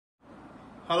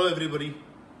Hello everybody.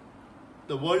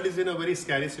 The world is in a very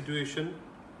scary situation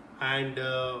and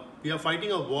we are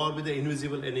fighting a war with the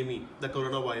invisible enemy, the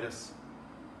coronavirus.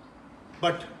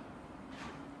 But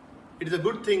it is a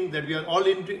good thing that we are all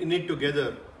in it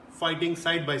together, fighting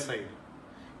side by side.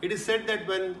 It is said that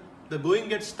when the going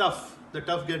gets tough, the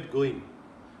tough get going.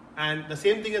 And the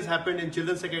same thing has happened in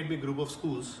Children's Academy group of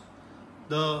schools.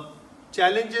 The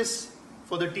challenges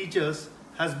for the teachers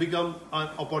has become an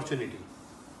opportunity.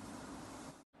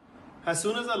 As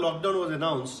soon as the lockdown was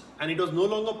announced and it was no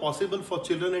longer possible for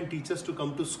children and teachers to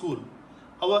come to school,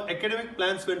 our academic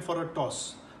plans went for a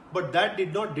toss. But that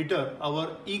did not deter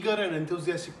our eager and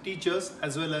enthusiastic teachers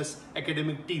as well as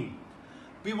academic team.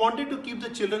 We wanted to keep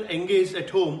the children engaged at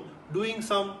home doing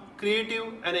some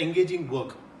creative and engaging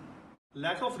work.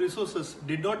 Lack of resources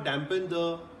did not dampen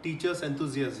the teachers'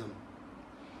 enthusiasm.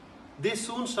 They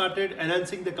soon started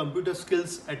enhancing the computer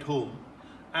skills at home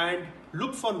and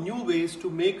looked for new ways to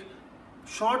make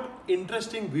short,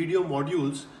 interesting video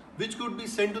modules which could be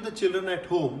sent to the children at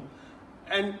home,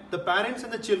 and the parents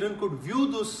and the children could view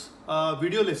those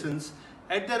video lessons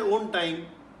at their own time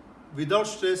without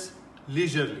stress,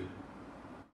 leisurely.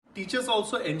 Teachers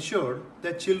also ensured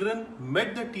that children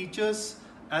met the teachers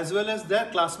as well as their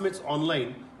classmates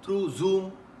online through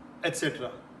Zoom,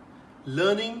 etc.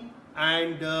 Learning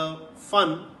and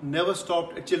fun never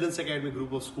stopped at Children's Academy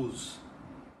group of schools.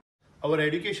 Our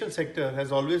education sector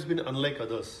has always been unlike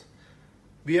others.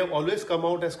 We have always come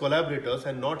out as collaborators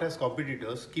and not as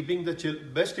competitors, keeping the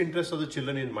best interests of the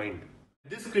children in mind. At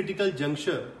this critical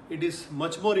juncture, it is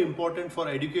much more important for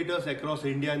educators across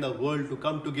India and the world to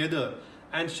come together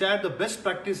and share the best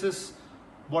practices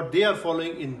what they are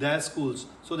following in their schools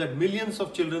so that millions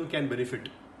of children can benefit.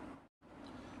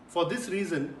 For this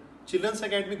reason, Children's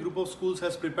Academy group of schools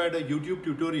has prepared a YouTube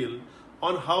tutorial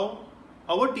on how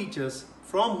our teachers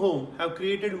from home have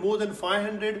created more than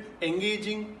 500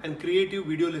 engaging and creative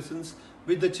video lessons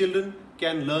which the children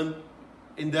can learn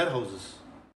in their houses.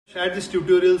 Share these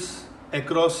tutorials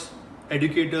across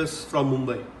educators from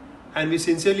Mumbai, and we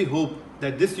sincerely hope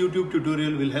that this YouTube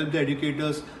tutorial will help the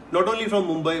educators not only from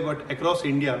Mumbai but across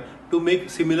India to make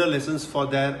similar lessons for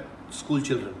their school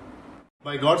children.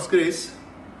 By God's grace,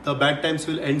 the bad times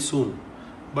will end soon,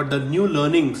 but the new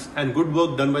learnings and good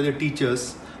work done by the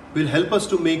teachers will help us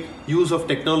to make use of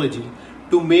technology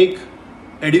to make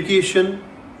education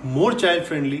more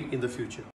child-friendly in the future.